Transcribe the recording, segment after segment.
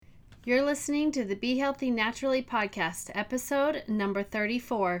You're listening to the Be Healthy Naturally podcast, episode number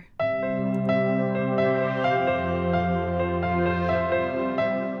 34.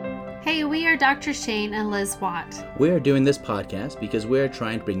 Hey, we are Dr. Shane and Liz Watt. We are doing this podcast because we are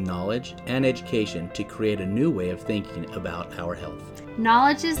trying to bring knowledge and education to create a new way of thinking about our health.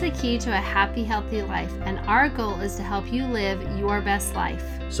 Knowledge is the key to a happy, healthy life, and our goal is to help you live your best life.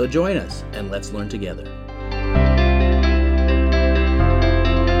 So join us and let's learn together.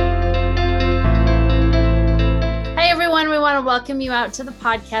 Hey everyone, we want to welcome you out to the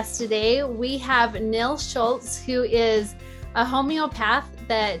podcast today. We have Neil Schultz, who is a homeopath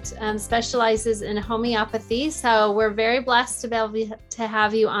that specializes in homeopathy. So we're very blessed to be able to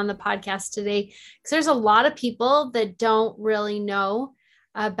have you on the podcast today, because there's a lot of people that don't really know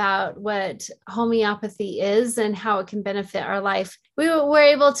about what homeopathy is and how it can benefit our life. We were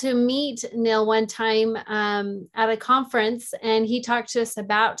able to meet Neil one time at a conference, and he talked to us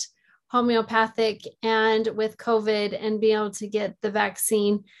about homeopathic and with COVID and being able to get the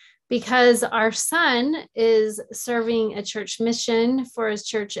vaccine, because our son is serving a church mission for his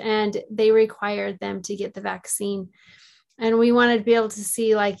church and they required them to get the vaccine. And we wanted to be able to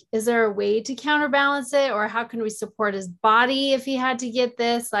see, like, is there a way to counterbalance it, or how can we support his body if he had to get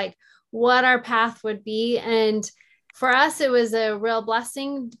this, like what our path would be. And for us, it was a real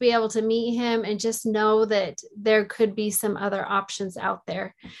blessing to be able to meet him and just know that there could be some other options out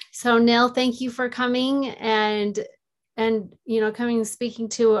there. So Neil, thank you for coming and coming and speaking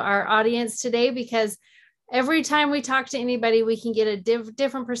to our audience today, because every time we talk to anybody, we can get a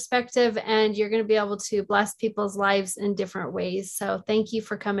different perspective, and you're going to be able to bless people's lives in different ways. So thank you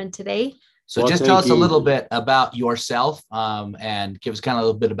for coming today. So just tell us a little bit about yourself and give us kind of a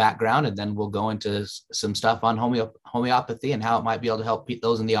little bit of background, and then we'll go into some stuff on homeopathy and how it might be able to help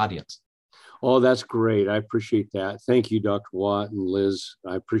those in the audience. Oh, that's great. I appreciate that. Thank you, Dr. Watt and Liz.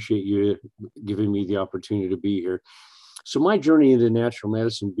 I appreciate you giving me the opportunity to be here. So my journey into natural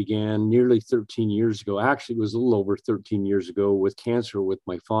medicine began nearly 13 years ago. Actually, it was a little over 13 years ago with cancer with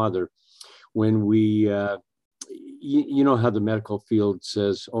my father, when we, you know how the medical field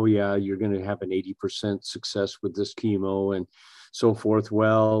says, oh yeah, you're going to have an 80% success with this chemo and so forth.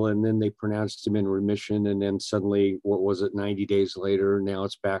 Well, and then they pronounced him in remission. And then suddenly, 90 days later, now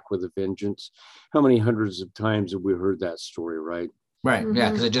it's back with a vengeance. How many hundreds of times have we heard that story, right? Right. Mm-hmm. Yeah,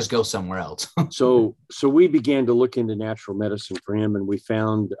 because it just goes somewhere else. So we began to look into natural medicine for him, and we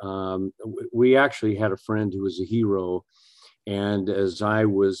found we actually had a friend who was a hero. And as I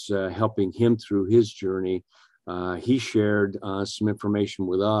was helping him through his journey, he shared some information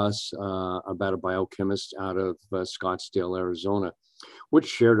with us about a biochemist out of Scottsdale, Arizona, which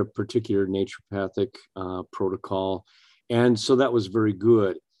shared a particular naturopathic protocol. And so that was very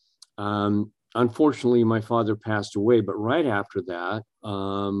good. Unfortunately, my father passed away, but right after that,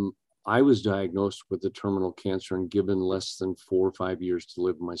 I was diagnosed with a terminal cancer and given less than 4 or 5 years to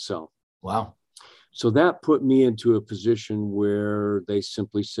live myself. Wow. So that put me into a position where they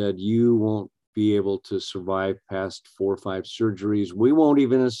simply said, you won't be able to survive past 4 or 5 surgeries. We won't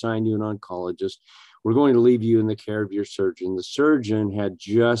even assign you an oncologist. We're going to leave you in the care of your surgeon. The surgeon had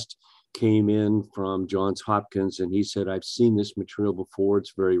just came in from Johns Hopkins, and he said, I've seen this material before.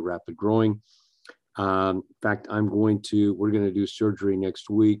 It's very rapid growing. In fact, we're going to do surgery next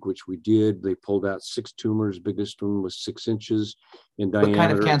week, which we did. They pulled out 6 tumors. Biggest one was 6 inches in diameter. What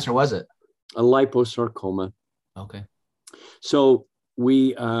kind of cancer was it? A liposarcoma. Okay. So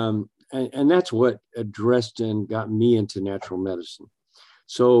we, and that's what addressed and got me into natural medicine.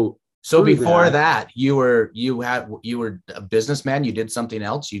 So before that, you were a businessman. You did something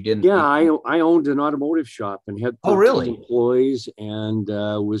else. You didn't. Yeah, I owned an automotive shop and had 13 employees, and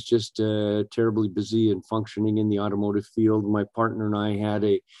was just terribly busy and functioning in the automotive field. My partner and I had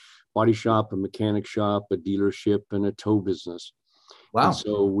a body shop, a mechanic shop, a dealership, and a tow business. Wow! And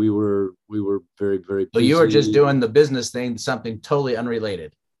so we were very, very busy. So you were just doing the business thing, something totally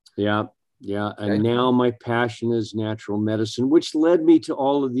unrelated. Yeah. Yeah. And now my passion is natural medicine, which led me to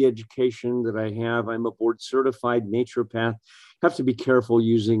all of the education that I have. I'm a board certified naturopath. Have to be careful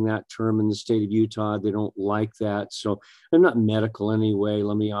using that term in the state of Utah. They don't like that. So I'm not medical anyway.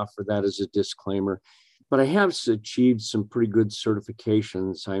 Let me offer that as a disclaimer. But I have achieved some pretty good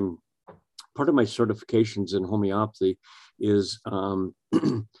certifications. Part of my certifications in homeopathy is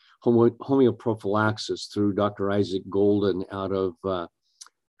homeoprophylaxis through Dr. Isaac Golden out of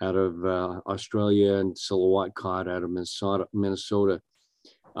Australia, and Silhouette Cod out of Minnesota.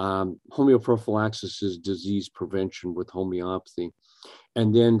 Homeoprophylaxis is disease prevention with homeopathy.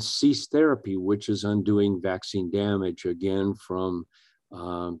 And then cease therapy, which is undoing vaccine damage, again, from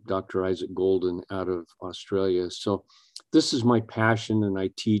Dr. Isaac Golden out of Australia. So this is my passion, and I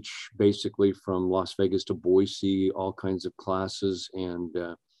teach basically from Las Vegas to Boise, all kinds of classes, and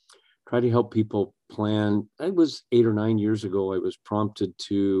try to help people plan. It was 8 or 9 years ago, I was prompted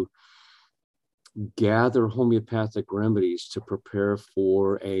to gather homeopathic remedies to prepare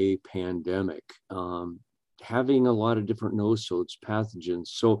for a pandemic, having a lot of different nosodes, pathogens.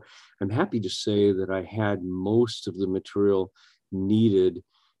 So I'm happy to say that I had most of the material needed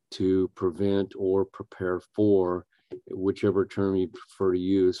to prevent or prepare for, whichever term you prefer to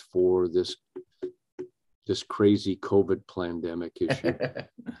use, for this crazy COVID pandemic issue.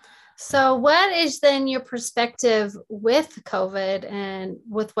 So what is then your perspective with COVID and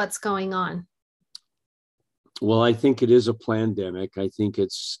with what's going on? Well, I think it is a pandemic. I think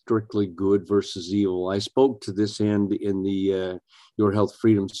it's strictly good versus evil. I spoke to this end in the Your Health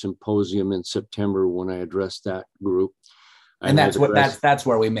Freedom Symposium in September when I addressed that group. And that's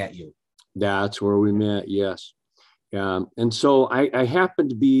where we met you. That's where we met, yes. And so I happened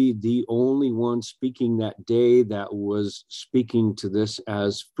to be the only one speaking that day that was speaking to this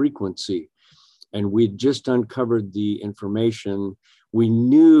as frequency. And we'd just uncovered the information. We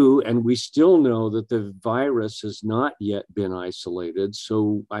knew, and we still know, that the virus has not yet been isolated.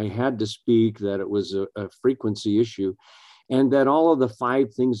 So I had to speak that it was a frequency issue, and that all of the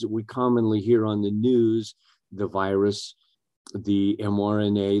 5 things that we commonly hear on the news, the virus, the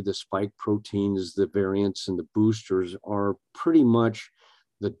mRNA, the spike proteins, the variants, and the boosters, are pretty much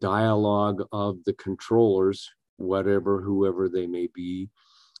the dialogue of the controllers, whoever they may be,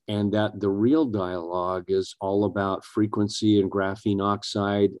 and that the real dialogue is all about frequency and graphene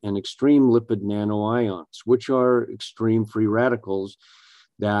oxide and extreme lipid nanoions, which are extreme free radicals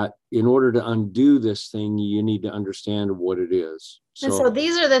that in order to undo this thing, you need to understand what it is. And so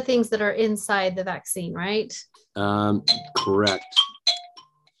these are the things that are inside the vaccine, right? Correct.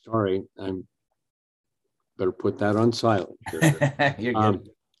 Sorry, I better put that on silent. You're good.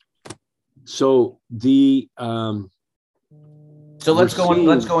 So the so let's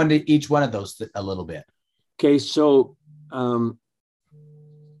go into each one of those a little bit. Okay, so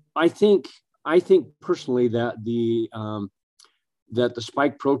I think personally that the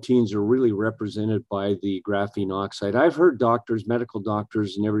spike proteins are really represented by the graphene oxide. I've heard doctors, medical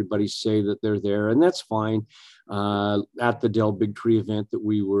doctors, and everybody say that they're there, and that's fine. At the Dell Big Tree event that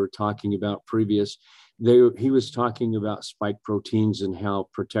we were talking about previous, he was talking about spike proteins and how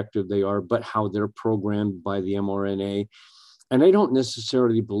protective they are, but how they're programmed by the mRNA. And I don't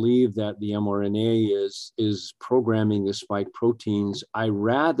necessarily believe that the mRNA is programming the spike proteins. I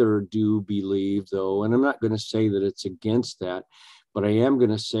rather do believe, though, and I'm not going to say that it's against that, but I am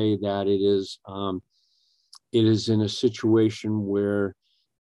going to say that it is in a situation where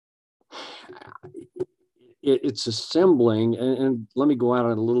it's assembling, and let me go out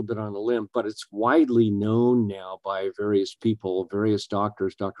on a little bit on a limb, but it's widely known now by various people, various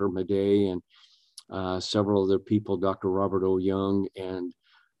doctors, Dr. Madej and several other people, Dr. Robert O. Young, and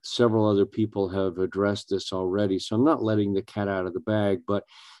several other people have addressed this already. So I'm not letting the cat out of the bag, but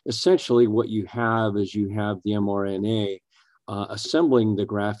essentially what you have is you have the mRNA assembling the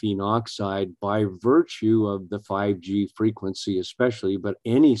graphene oxide by virtue of the 5G frequency especially, but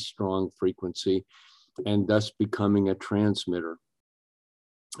any strong frequency, and thus becoming a transmitter.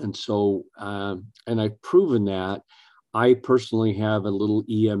 And so, and I've proven that. I personally have a little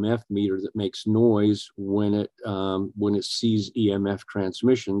EMF meter that makes noise when it sees EMF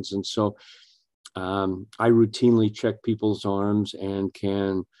transmissions. And so I routinely check people's arms and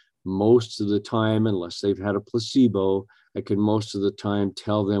can most of the time, unless they've had a placebo, I can most of the time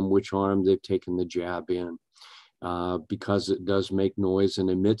tell them which arm they've taken the jab in. Because it does make noise and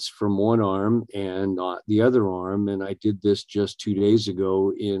emits from one arm and not the other arm. And I did this just 3 days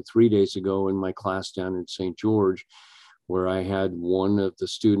ago in my class down in St. George, where I had one of the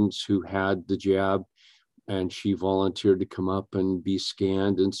students who had the jab, and she volunteered to come up and be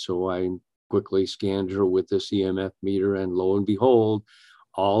scanned. And so I quickly scanned her with this EMF meter, and lo and behold,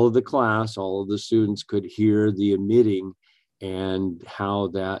 all of the students could hear the emitting and how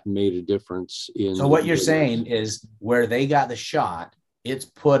that made a difference in. So what you're saying is where they got the shot, it's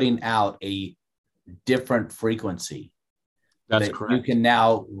putting out a different frequency. That's that correct. You can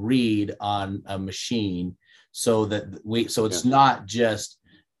now read on a machine, so that it's not just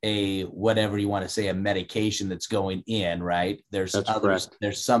a, whatever you want to say, a medication that's going in, right? There's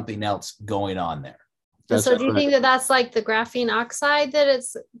something else going on there. So do you think that that's like the graphene oxide that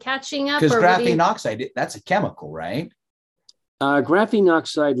it's catching up? Because graphene oxide, that's a chemical, right? Graphene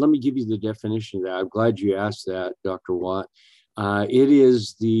oxide, let me give you the definition of that. I'm glad you asked that, Dr. Watt. It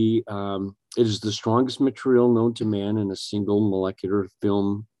is the It is the strongest material known to man in a single molecular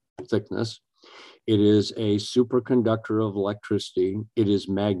film thickness. It is a superconductor of electricity. It is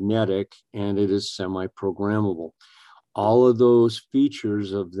magnetic, and it is semi-programmable. All of those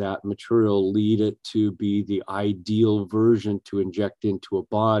features of that material lead it to be the ideal version to inject into a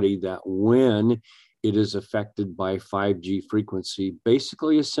body that, when it is affected by 5G frequency,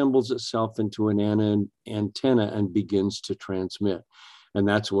 basically assembles itself into an antenna and begins to transmit. And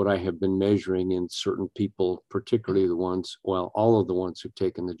that's what I have been measuring in certain people, particularly the ones, well, all of the ones who've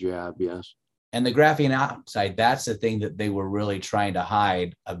taken the jab, yes. And the graphene oxide, that's the thing that they were really trying to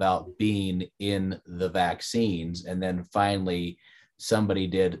hide about being in the vaccines. And then finally, somebody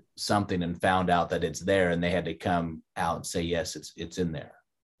did something and found out that it's there, and they had to come out and say, yes, it's in there.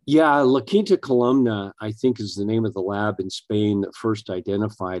 Yeah, La Quinta Columna, I think, is the name of the lab in Spain that first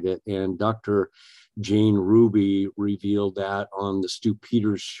identified it. And Dr. Jane Ruby revealed that on the Stu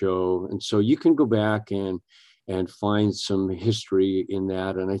Peters show. And so you can go back and find some history in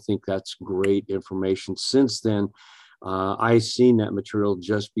that. And I think that's great information. Since then, I seen that material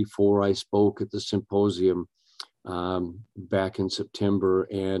just before I spoke at the symposium back in September,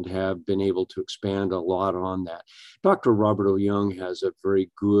 and have been able to expand a lot on that. Dr. Robert O. Young has a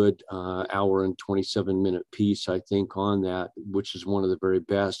very good hour and 27-minute piece, I think, on that, which is one of the very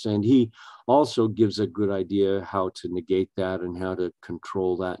best. And he also gives a good idea how to negate that and how to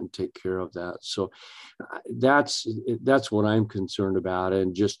control that and take care of that. So that's what I'm concerned about.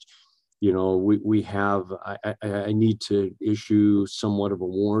 And just, you know, we have, I need to issue somewhat of a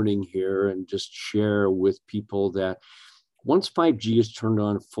warning here and just share with people that once 5G is turned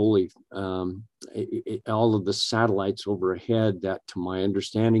on fully, all of the satellites overhead that, to my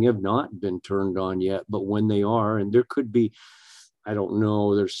understanding, have not been turned on yet, but when they are, and there could be, I don't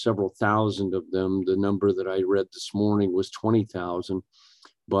know, there's several thousand of them. The number that I read this morning was 20,000,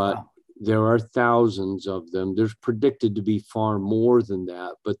 but wow. There are thousands of them. There's predicted to be far more than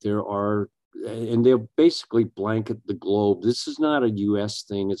that, but there are, and they'll basically blanket the globe. This is not a US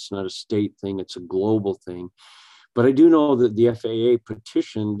thing. It's not a state thing. It's a global thing. But I do know that the FAA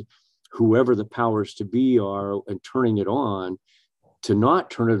petitioned whoever the powers to be are and turning it on to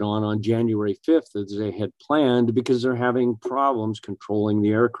not turn it on January 5th as they had planned, because they're having problems controlling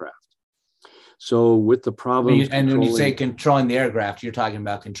the aircraft. So with the problem, and when you say controlling the aircraft, you're talking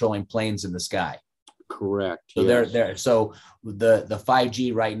about controlling planes in the sky. Correct. So yes. So the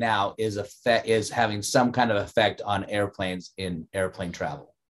 5G right now is having some kind of effect on airplanes in airplane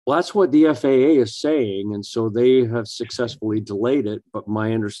travel. Well, that's what the FAA is saying, and so they have successfully delayed it. But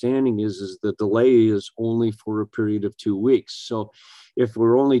my understanding is the delay is only for a period of 2 weeks. So if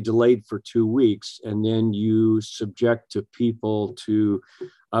we're only delayed for 2 weeks, and then you subject to people to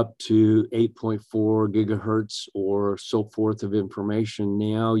up to 8.4 gigahertz or so forth of information,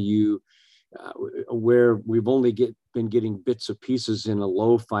 now you where we've only been getting bits of pieces in a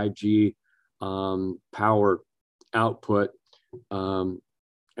low 5G power output.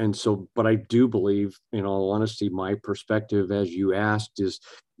 And so, but I do believe, in all honesty, my perspective, as you asked, is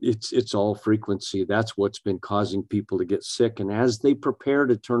it's all frequency. That's what's been causing people to get sick. And as they prepare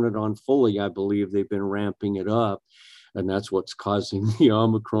to turn it on fully, I believe they've been ramping it up. And that's what's causing the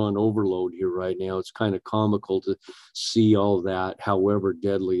Omicron overload here right now. It's kind of comical to see all that, however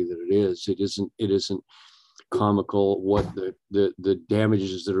deadly that it is. It isn't comical what the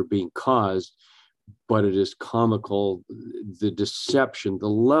damages that are being caused, but it is comical. The deception, the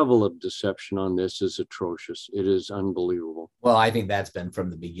level of deception on this is atrocious. It is unbelievable. Well, I think that's been from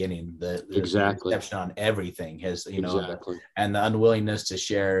the beginning. The exactly. deception on everything has, exactly. And the unwillingness to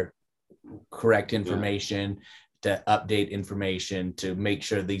share correct information, to update information, to make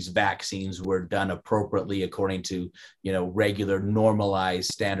sure these vaccines were done appropriately according to, regular,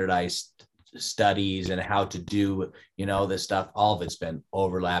 normalized, standardized studies, and how to do, this stuff. All of it's been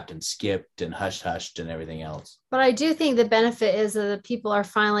overlapped and skipped and hushed and everything else. But I do think the benefit is that people are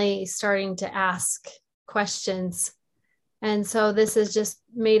finally starting to ask questions. And so this has just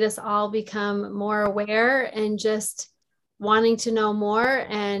made us all become more aware and just wanting to know more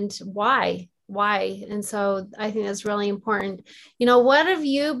and why. And so I think that's really important. What have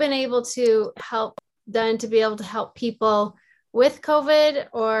you been able to done to be able to help people with COVID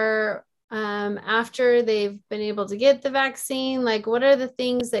or after they've been able to get the vaccine? Like, what are the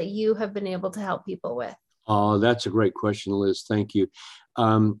things that you have been able to help people with? Oh, that's a great question, Liz. Thank you.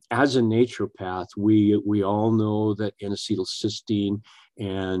 As a naturopath, we all know that N-acetylcysteine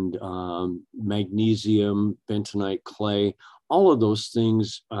and magnesium, bentonite clay, all of those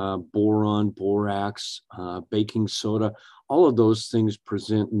things, boron, borax, baking soda, all of those things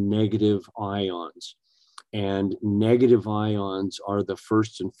present negative ions. And negative ions are the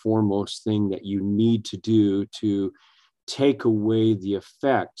first and foremost thing that you need to do to take away the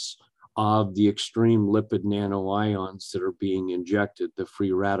effects of the extreme lipid nanoions that are being injected, the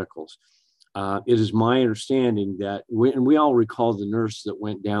free radicals. It is my understanding that, we all recall the nurse that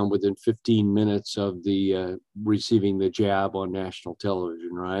went down within 15 minutes of the receiving the jab on national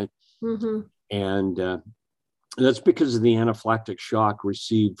television, right? Mm-hmm. And that's because of the anaphylactic shock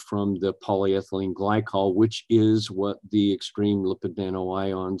received from the polyethylene glycol, which is what the extreme lipid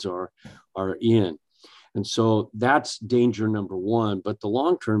nanoions are in. And so that's danger number one. But the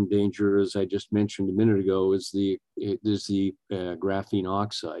long-term danger, as I just mentioned a minute ago, is the graphene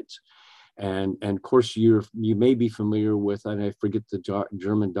oxides. And of course, you may be familiar with, and I forget the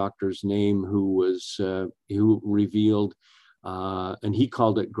German doctor's name who revealed, and he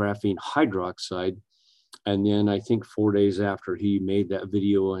called it graphene hydroxide. And then I think 4 days after he made that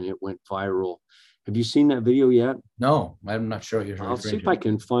video and it went viral. Have you seen that video yet? No, I'm not sure what you're referring to. I'll see if I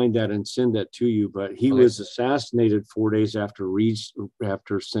can find that and send that to you. But he was assassinated 4 days after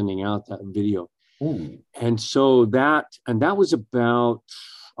sending out that video. Ooh. And so that was about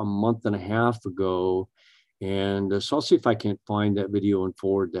a month and a half ago. And so I'll see if I can find that video and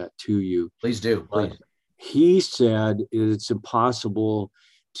forward that to you. Please do. Please. But he said it's impossible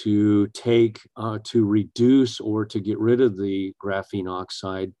to reduce or to get rid of the graphene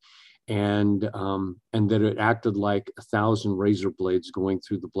oxide, and that it acted like 1,000 razor blades going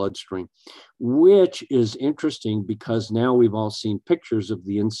through the bloodstream, which is interesting because now we've all seen pictures of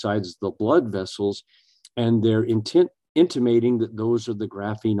the insides of the blood vessels, and they're intimating that those are the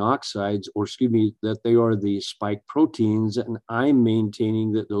graphene oxides, or excuse me, that they are the spike proteins, and I'm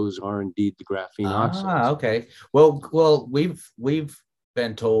maintaining that those are indeed the graphene oxides. Okay. Well, we've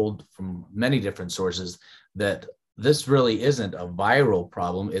been told from many different sources that this really isn't a viral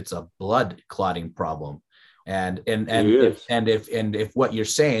problem; it's a blood clotting problem. And if what you're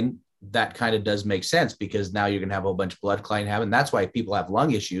saying, that kind of does make sense, because now you're going to have a whole bunch of blood clotting happen. That's why people have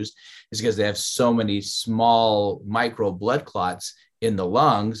lung issues, is because they have so many small micro blood clots in the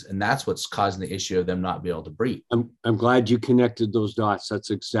lungs, and that's what's causing the issue of them not being able to breathe. I'm glad you connected those dots.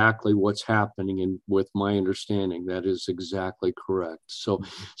 That's exactly what's happening, and with my understanding, that is exactly correct. So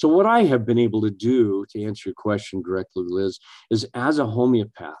what I have been able to do, to answer your question directly, Liz, is as a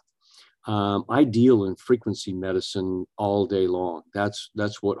homeopath, I deal in frequency medicine all day long. That's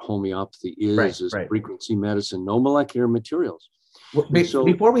what homeopathy is frequency medicine, no molecular materials. Well,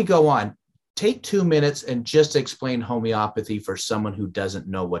 before we go on, take 2 minutes and just explain homeopathy for someone who doesn't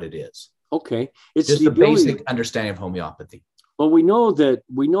know what it is. Okay. It's just the basic understanding of homeopathy. Well, we know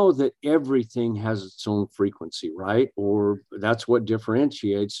that everything has its own frequency, right? Or that's what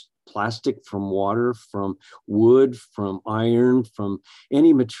differentiates plastic from water, from wood, from iron, from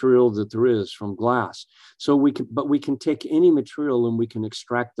any material that there is, from glass. So we can take any material and we can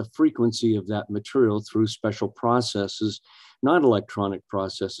extract the frequency of that material through special processes, not electronic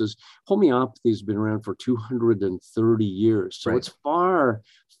processes. Homeopathy has been around for 230 years. So it's far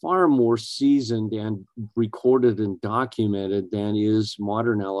more seasoned and recorded and documented than is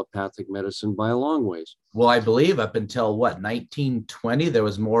modern allopathic medicine by a long ways. Well, I believe up until 1920, there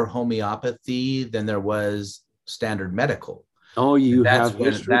was more homeopathy than there was standard medical. Oh, that's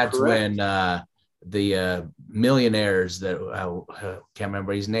when the millionaires that I can't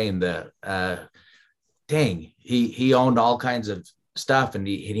remember his name, he owned all kinds of stuff, and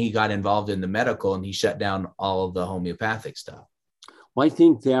he got involved in the medical, and he shut down all of the homeopathic stuff. Well, I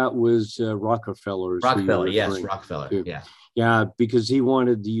think that was Rockefeller. Yes, Rockefeller. To. Yeah, because he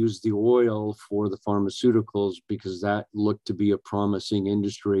wanted to use the oil for the pharmaceuticals because that looked to be a promising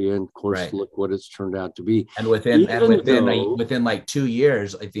industry, and of course, look what it's turned out to be. And within like 2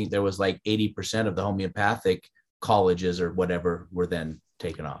 years, I think there was like 80% of the homeopathic colleges or whatever were then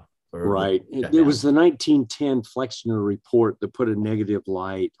taken off. Right. It was the 1910 Flexner report that put a negative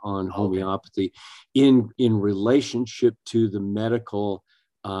light on homeopathy in relationship to the medical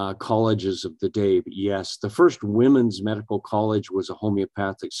colleges of the day. But yes, the first women's medical college was a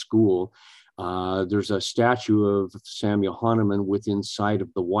homeopathic school. There's a statue of Samuel Hahnemann within sight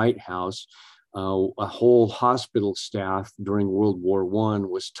of the White House. A whole hospital staff during World War I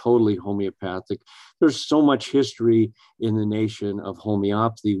was totally homeopathic. There's so much history in the nation of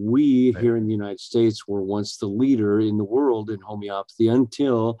homeopathy. We here in the United States were once the leader in the world in homeopathy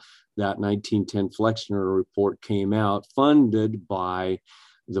until that 1910 Flexner report came out, funded by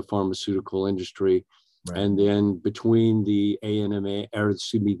the pharmaceutical industry. Right. And then between the AMA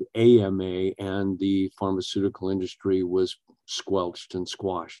and the pharmaceutical industry was squelched and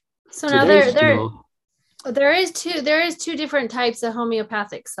squashed. So now There is two different types of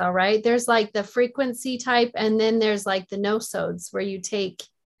homeopathics though, right? There's like the frequency type, and then there's like the nosodes where you take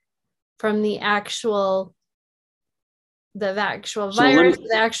from the actual virus,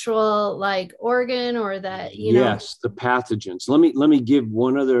 the actual like organ, or that, yes, the pathogens. Let me give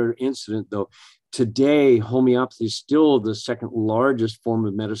one other incident though. Today, homeopathy is still the second largest form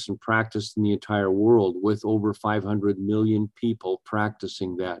of medicine practiced in the entire world, with over 500 million people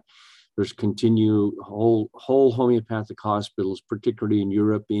practicing that. There's whole homeopathic hospitals, particularly in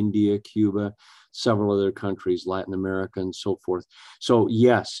Europe, India, Cuba, several other countries, Latin America, and so forth. So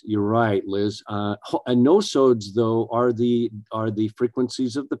yes, you're right, Liz. Nosodes, though, are the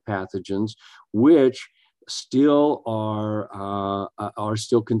frequencies of the pathogens, which still are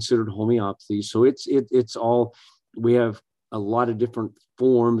still considered homeopathy. So it's all, we have a lot of different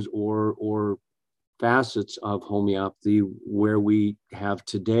forms or facets of homeopathy, where we have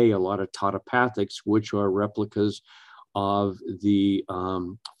today a lot of tautopathics, which are replicas of the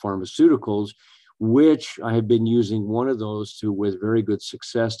pharmaceuticals, which I have been using one of those with very good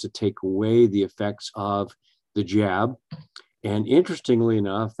success to take away the effects of the jab. And interestingly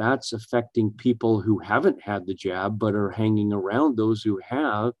enough, that's affecting people who haven't had the jab, but are hanging around those who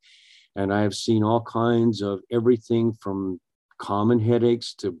have. And I have seen all kinds of everything from common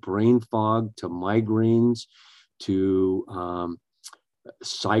headaches to brain fog to migraines to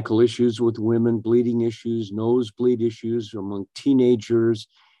cycle issues with women, bleeding issues, nosebleed issues among teenagers,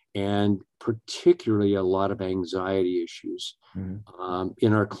 and particularly a lot of anxiety issues. Mm-hmm.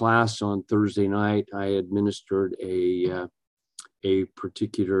 In our class on Thursday night, I administered a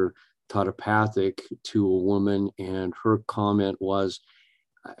particular tautopathic to a woman, and her comment was,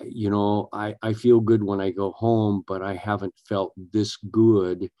 I feel good when I go home, but I haven't felt this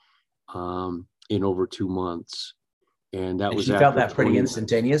good in over 2 months. And that was, she felt that pretty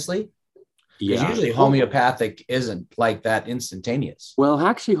instantaneously. Yeah. Usually homeopathic isn't like that instantaneous. Well,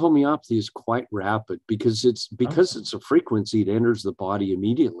 actually homeopathy is quite rapid because it's a frequency, it enters the body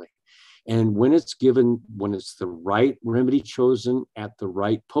immediately. And when it's the right remedy chosen at the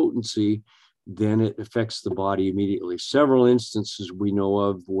right potency, then it affects the body immediately. Several instances we know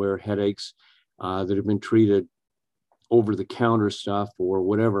of where headaches that have been treated over the counter stuff or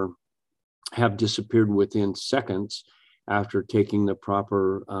whatever have disappeared within seconds after taking the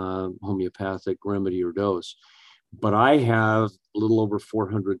proper homeopathic remedy or dose. But I have a little over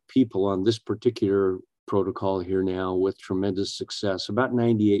 400 people on this particular protocol here now with tremendous success, about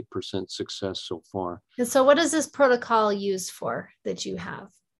 98% success so far. And so what is this protocol used for that you have?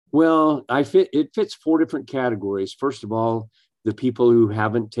 Well, it fits 4 different categories. First of all, the people who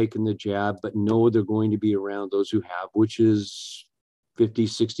haven't taken the jab but know they're going to be around those who have, which is 50,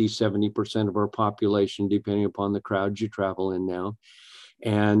 60, 70% of our population, depending upon the crowds you travel in now.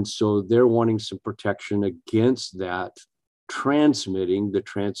 And so they're wanting some protection against that transmitting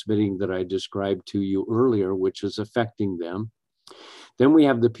that I described to you earlier, which is affecting them. Then we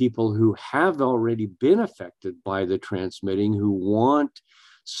have the people who have already been affected by the transmitting, who want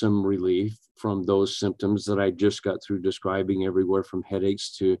some relief from those symptoms that I just got through describing, everywhere from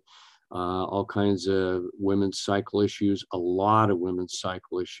headaches to all kinds of women's cycle issues, a lot of women's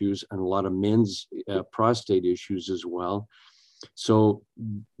cycle issues, and a lot of men's prostate issues as well. So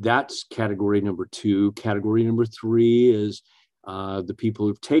that's category number 2. Category number 3 is the people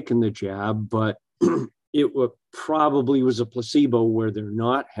who've taken the jab, but it probably was a placebo where they're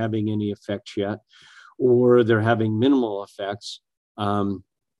not having any effects yet, or they're having minimal effects.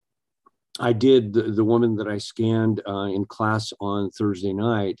 I did the woman that I scanned in class on Thursday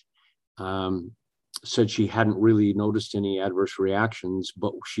night said she hadn't really noticed any adverse reactions,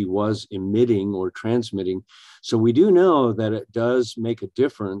 but she was emitting or transmitting. So we do know that it does make a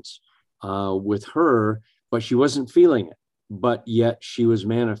difference with her, but she wasn't feeling it, but yet she was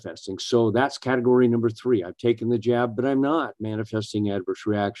manifesting. So that's category number 3. I've taken the jab, but I'm not manifesting adverse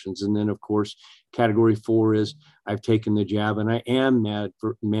reactions. And then of course, category 4 is I've taken the jab and I am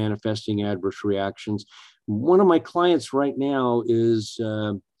manifesting adverse reactions. One of my clients right now is,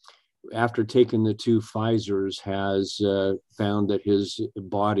 after taking the 2 Pfizers, has found that his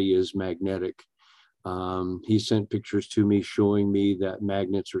body is magnetic. He sent pictures to me showing me that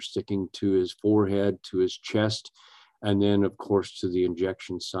magnets are sticking to his forehead, to his chest, and then of course to the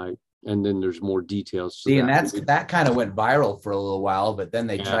injection site. And then there's more details. See, and that kind of went viral for a little while, but then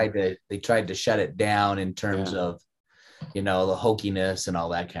they tried to shut it down in terms of you know, the hokiness and all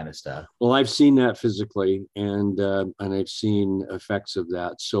that kind of stuff. Well, I've seen that physically, and I've seen effects of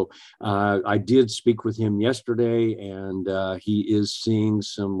that. So I did speak with him yesterday, and he is seeing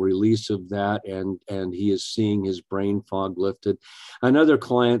some release of that, and he is seeing his brain fog lifted. Another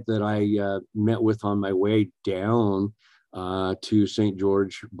client that I met with on my way down to St.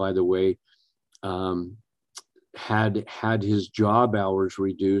 George, by the way, had his job hours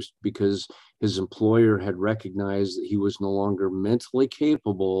reduced because his employer had recognized that he was no longer mentally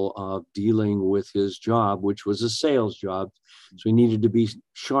capable of dealing with his job, which was a sales job. So he needed to be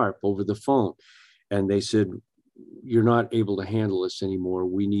sharp over the phone. And they said, you're not able to handle this anymore.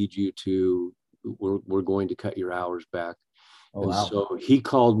 We need you to, we're going to cut your hours back. Oh, and wow. So he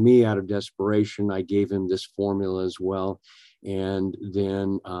called me out of desperation. I gave him this formula as well. And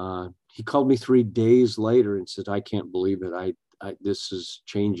then he called me 3 days later and said, I can't believe it. This is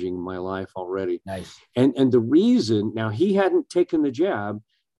changing my life already. Nice. And the reason, now he hadn't taken the jab,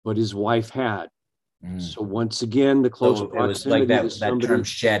 but his wife had. So once again, the close proximity. It was like that term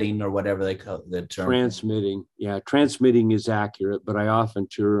shedding or whatever they call the term. Transmitting. Yeah, transmitting is accurate, but I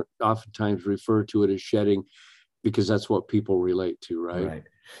oftentimes refer to it as shedding because that's what people relate to, right? Right.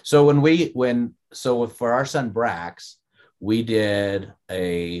 So for our son Brax, we did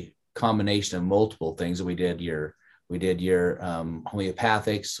a combination of multiple things. We did your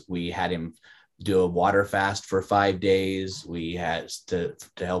homeopathics. We had him do a water fast for 5 days. We had to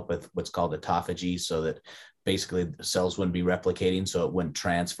help with what's called autophagy, so that basically the cells wouldn't be replicating, so it wouldn't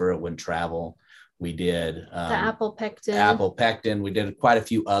transfer, it wouldn't travel. We did the apopectin. We did quite a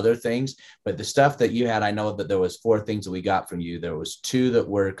few other things, but the stuff that you had, I know that there was 4 things that we got from you. There was 2 that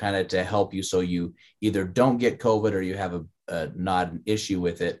were kind of to help you, so you either don't get COVID or you have not an issue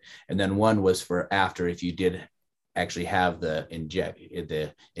with it. And then 1 was for after, if you did actually have the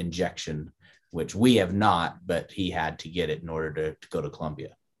injection, which we have not, but he had to get it in order to go to Columbia.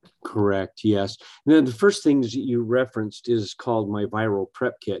 Correct. Yes. And then the first things that you referenced is called my viral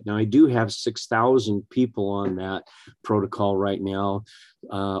prep kit. Now I do have 6,000 people on that protocol right now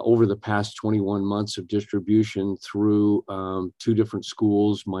over the past 21 months of distribution through 2 different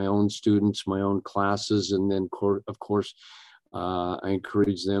schools, my own students, my own classes. And then of course, I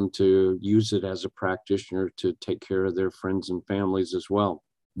encourage them to use it as a practitioner to take care of their friends and families as well.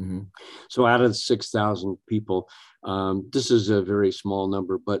 Mm-hmm. So out of 6,000 people, this is a very small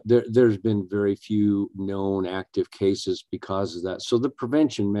number, but there's been very few known active cases because of that. So the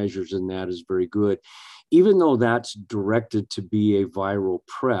prevention measures in that is very good. Even though that's directed to be a viral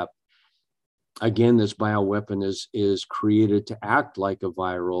prep, again, this bioweapon is created to act like a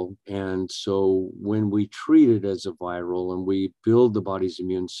viral. And so when we treat it as a viral and we build the body's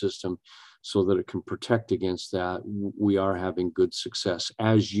immune system so that it can protect against that, we are having good success,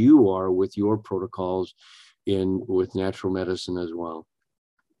 as you are with your protocols with natural medicine as well.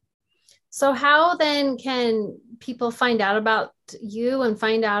 So how then can people find out about you and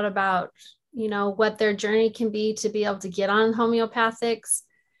find out about, what their journey can be to be able to get on homeopathics?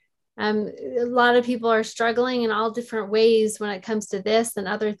 A lot of people are struggling in all different ways when it comes to this and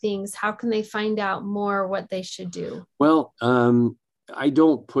other things. How can they find out more what they should do? Well, I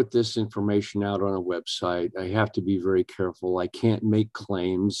don't put this information out on a website. I have to be very careful. I can't make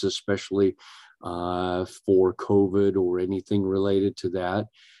claims, especially for COVID or anything related to that.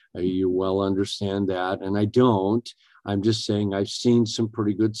 You well understand that. And I don't. I'm just saying I've seen some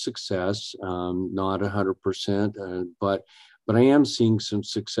pretty good success, not 100%, but I am seeing some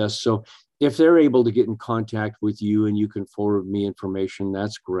success. So if they're able to get in contact with you and you can forward me information,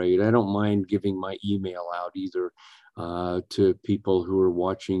 that's great. I don't mind giving my email out either to people who are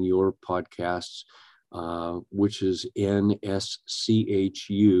watching your podcasts, which is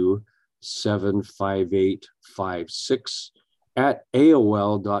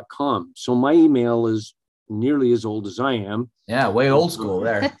nsschu75856@aol.com. So my email is nearly as old as I am. Yeah, way old school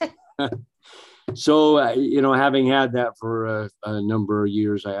there. So, having had that for a number of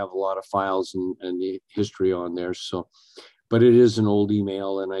years, I have a lot of files and the history on there. So, but it is an old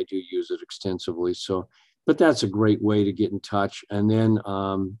email and I do use it extensively. So, but that's a great way to get in touch. And then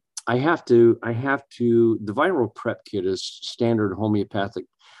I have to, the viral prep kit is standard homeopathic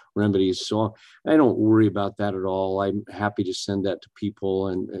remedies. So I don't worry about that at all. I'm happy to send that to people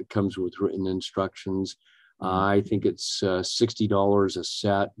and it comes with written instructions. I think it's $60 a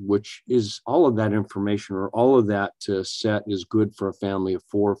set, which is all of that information or all of that set is good for a family of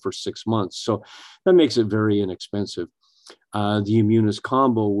 4 for 6 months. So that makes it very inexpensive. The Immunis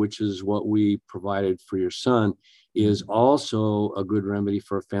combo, which is what we provided for your son, is also a good remedy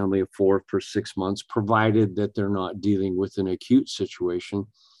for a family of 4 for 6 months, provided that they're not dealing with an acute situation.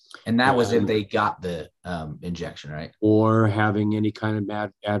 And that was if they got the injection, right? Or having any kind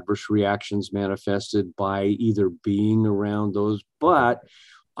of adverse reactions manifested by either being around those. But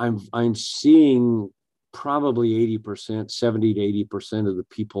I'm seeing probably 80%, 70 to 80% of the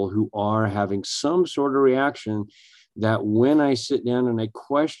people who are having some sort of reaction, that when I sit down and I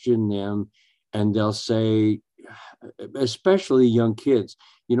question them, and they'll say, especially young kids,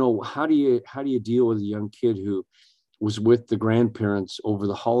 how do you deal with a young kid who was with the grandparents over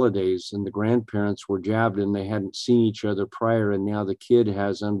the holidays, and the grandparents were jabbed and they hadn't seen each other prior, and now the kid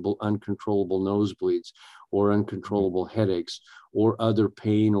has uncontrollable nosebleeds or uncontrollable headaches or other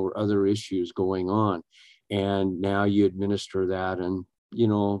pain or other issues going on, and now you administer that, and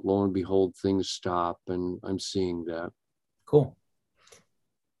lo and behold, things stop. And I'm seeing that. Cool.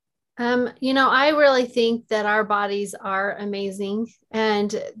 I really think that our bodies are amazing.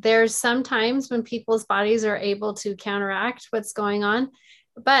 And there's sometimes when people's bodies are able to counteract what's going on,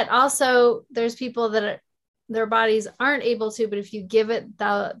 but also there's people that their bodies aren't able to, but if you give it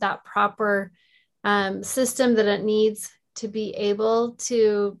that proper system that it needs to be able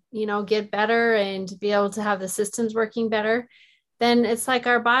to, get better and be able to have the systems working better, then it's like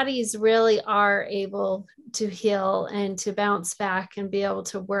our bodies really are able to heal and to bounce back and be able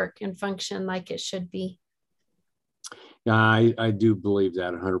to work and function like it should be. Yeah, I do believe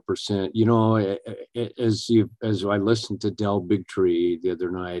that 100%. As I listened to Del Bigtree the other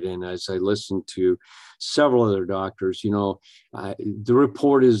night, and as I listened to several other doctors, the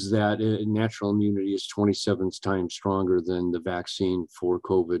report is that natural immunity is 27 times stronger than the vaccine for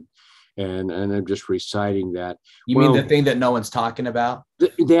COVID. And I'm just reciting that. You mean the thing that no one's talking about?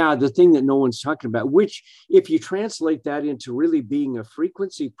 The thing that no one's talking about, which if you translate that into really being a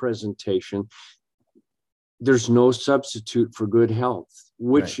frequency presentation, there's no substitute for good health,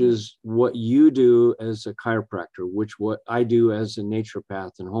 which right. is what you do as a chiropractor, which what I do as a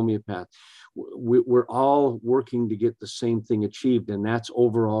naturopath and homeopath. We're all working to get the same thing achieved, and that's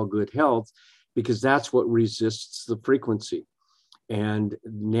overall good health, because that's what resists the frequency. And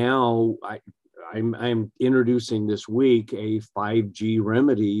now I'm introducing this week a 5G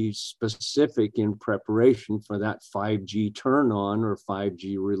remedy specific in preparation for that 5G turn on or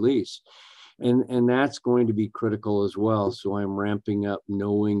 5G release. And that's going to be critical as well. So I'm ramping up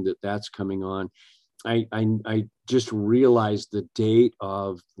knowing that that's coming on. I just realized the date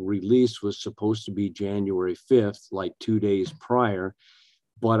of release was supposed to be January 5th, like 2 days prior.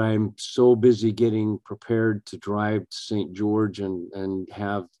 But I'm so busy getting prepared to drive to St. George and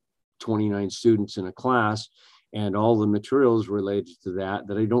have 29 students in a class and all the materials related to that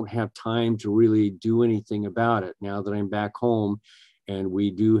I don't have time to really do anything about it now that I'm back home. And we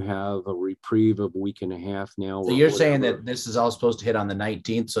do have a reprieve of a week and a half now. So you're saying that this is all supposed to hit on the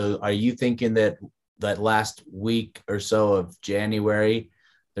 19th. So are you thinking that last week or so of January,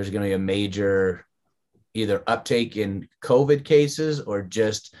 there's going to be a major either uptake in COVID cases or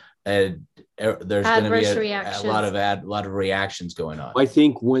just there's going to be a lot of reactions going on? I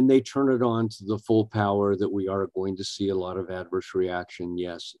think when they turn it on to the full power, that we are going to see a lot of adverse reaction.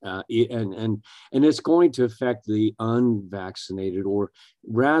 Yes, and it's going to affect the unvaccinated, or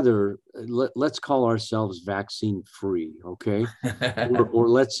rather, let's call ourselves vaccine free, okay? or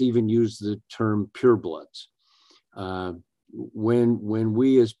let's even use the term purebloods. When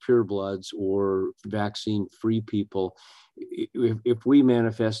we as purebloods or vaccine-free people, if we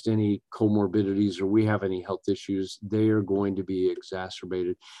manifest any comorbidities or we have any health issues, they are going to be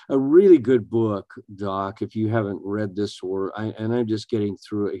exacerbated. A really good book, Doc, if you haven't read this, and I'm just getting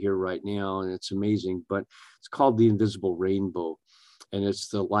through it here right now, and it's amazing, but it's called The Invisible Rainbow. And it's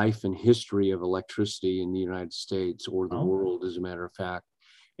the life and history of electricity in the United States, or the world, as a matter of fact.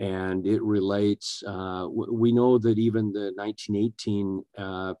 And it relates, we know that even the 1918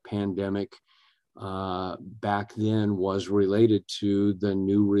 pandemic back then was related to the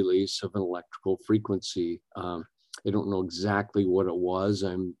new release of an electrical frequency. I don't know exactly what it was.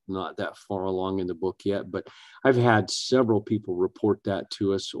 I'm not that far along in the book yet, but I've had several people report that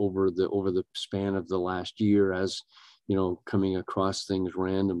to us over the span of the last year, as coming across things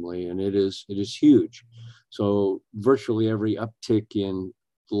randomly, and it is huge. So virtually every uptick in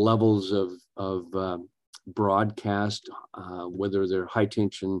levels of broadcast, whether they're high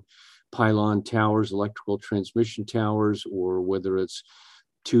tension pylon towers, electrical transmission towers, or whether it's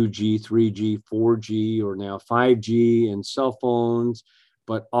 2G, 3G, 4G, or now 5G and cell phones,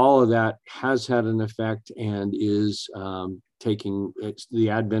 but all of that has had an effect and is it's the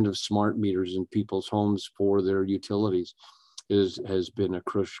advent of smart meters in people's homes for their utilities has been a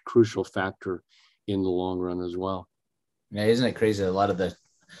crucial factor in the long run as well. Yeah, isn't it crazy? A lot of the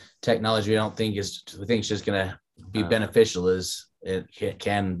technology we think is just going to be beneficial is it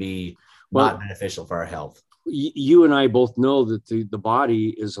can be not beneficial for our health. You and I both know that the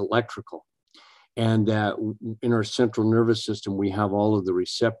body is electrical, and that in our central nervous system, we have all of the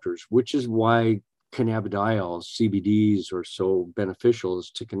receptors, which is why cannabidiols, CBDs, are so beneficial,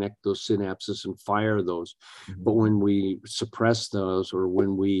 is to connect those synapses and fire those. Mm-hmm. But when we suppress those, or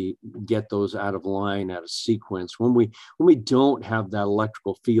when we get those out of line, out of sequence, when we don't have that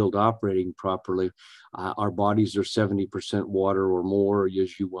electrical field operating properly, our bodies are 70% water or more,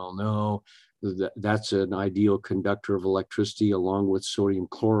 as you well know. That's an ideal conductor of electricity, along with sodium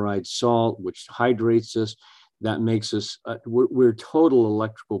chloride salt, which hydrates us. That makes us, we're total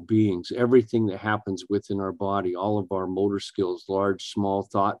electrical beings. Everything that happens within our body, all of our motor skills, large, small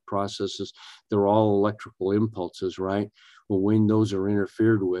thought processes, they're all electrical impulses, right? Well, when those are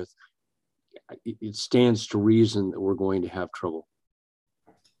interfered with, it stands to reason that we're going to have trouble.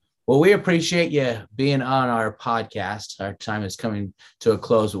 Well, we appreciate you being on our podcast. Our time is coming to a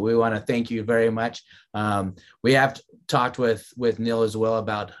close, but we want to thank you very much. We have talked with Neil as well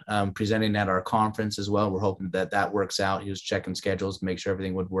about presenting at our conference as well. We're hoping that works out. He was checking schedules to make sure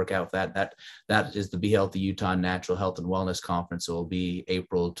everything would work out. That is the Be Healthy Utah Natural Health and Wellness Conference. It will be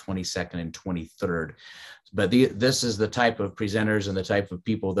April 22nd and 23rd. But this is the type of presenters and the type of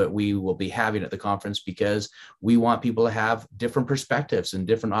people that we will be having at the conference, because we want people to have different perspectives and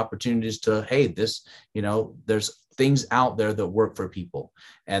different opportunities to, hey, there's things out there that work for people.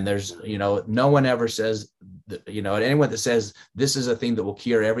 And there's, no one ever says, anyone that says this is a thing that will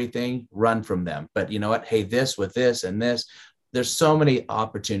cure everything, run from them. But you know what? Hey, this with this and this, there's so many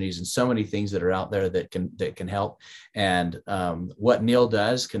opportunities and so many things that are out there that can help. And what Neil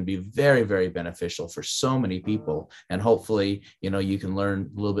does can be very, very beneficial for so many people. And hopefully, you can learn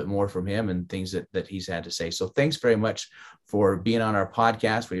a little bit more from him and things that he's had to say. So thanks very much for being on our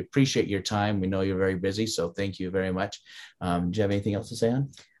podcast. We appreciate your time. We know you're very busy, so thank you very much. Do you have anything else to say, Ann?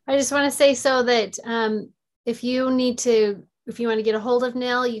 I just want to say so that if you want to get a hold of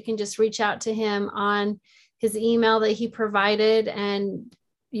Neil, you can just reach out to him on his email that he provided, and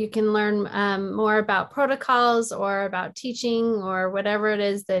you can learn more about protocols or about teaching or whatever it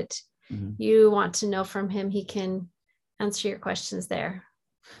is that you want to know from him. He can answer your questions there.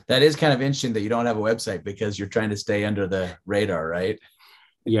 That is kind of interesting that you don't have a website, because you're trying to stay under the radar, right?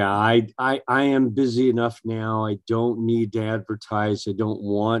 Yeah, I am busy enough now. I don't need to advertise. I don't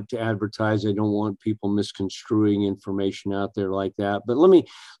want to advertise. I don't want people misconstruing information out there like that. But let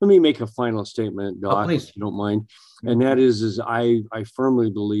me make a final statement, Doc, if you don't mind. And that is I firmly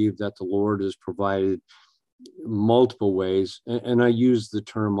believe that the Lord has provided multiple ways, and I use the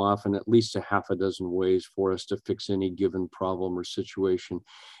term often, at least a half a dozen ways for us to fix any given problem or situation.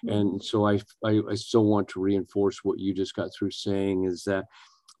 And so I still want to reinforce what you just got through saying, is that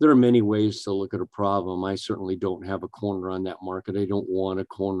there are many ways to look at a problem. I certainly don't have a corner on that market. I don't want a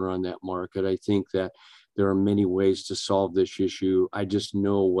corner on that market. I think that there are many ways to solve this issue. I just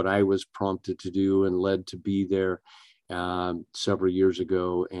know what I was prompted to do and led to be there several years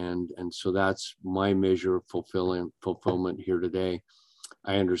ago. And so that's my measure of fulfillment here today.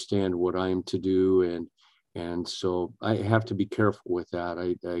 I understand what I am to do. And so I have to be careful with that.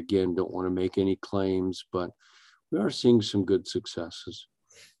 I again, don't want to make any claims, but we are seeing some good successes.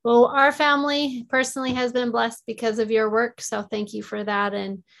 Well, our family personally has been blessed because of your work. So thank you for that.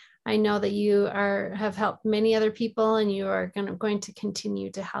 And I know that you have helped many other people, and you are going to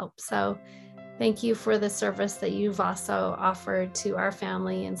continue to help. So thank you for the service that you've also offered to our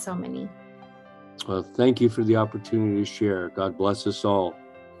family and so many. Well, thank you for the opportunity to share. God bless us all.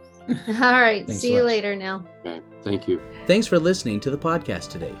 All right. Thanks. See you later, Neil. Okay. Thank you. Thanks for listening to the podcast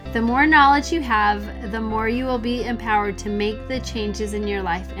today. The more knowledge you have, the more you will be empowered to make the changes in your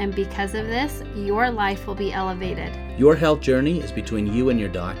life. And because of this, your life will be elevated. Your health journey is between you and your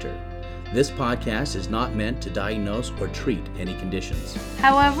doctor. This podcast is not meant to diagnose or treat any conditions.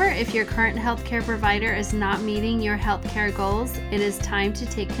 However, if your current healthcare provider is not meeting your healthcare goals, it is time to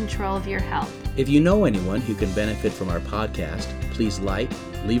take control of your health. If you know anyone who can benefit from our podcast, please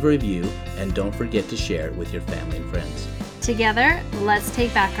leave a review, and don't forget to share it with your family and friends. Together, let's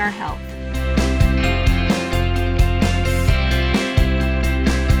take back our health.